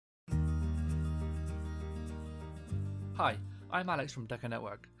Hi, I'm Alex from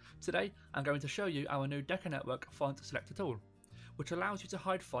DecoNetwork. Today I'm going to show you our new DecoNetwork font selector tool, which allows you to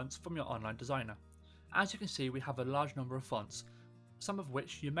hide fonts from your online designer. As you can see, we have a large number of fonts, some of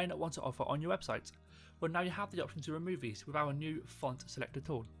which you may not want to offer on your website. Well, now you have the option to remove these with our new font selector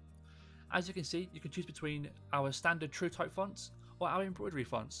tool. As you can see, you can choose between our standard true type fonts or our embroidery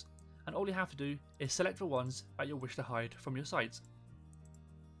fonts, and all you have to do is select the ones that you wish to hide from your site.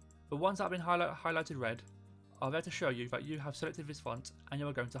 The ones that have been highlighted red are there to show you that you have selected this font and you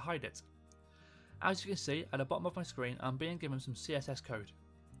are going to hide it. As you can see at the bottom of my screen, I'm being given some CSS code.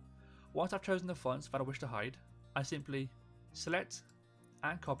 Once I've chosen the fonts that I wish to hide, I simply select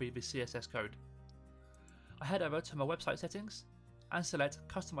and copy the CSS code. I head over to my website settings and select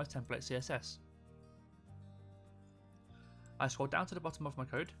Customize Template CSS. I scroll down to the bottom of my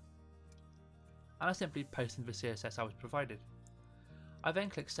code and I simply paste in the CSS I was provided. I then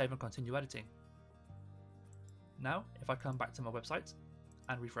click Save and Continue Editing. Now, if I come back to my website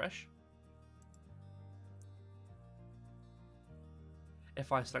and refresh,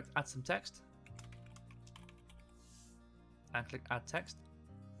 if I select Add some text and click Add text,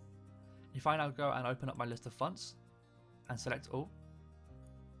 if I now go and open up my list of fonts and select all,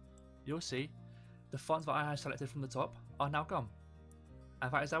 you'll see the fonts that I have selected from the top are now gone.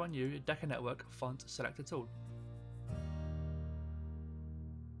 And that is our new DecoNetwork font selector tool.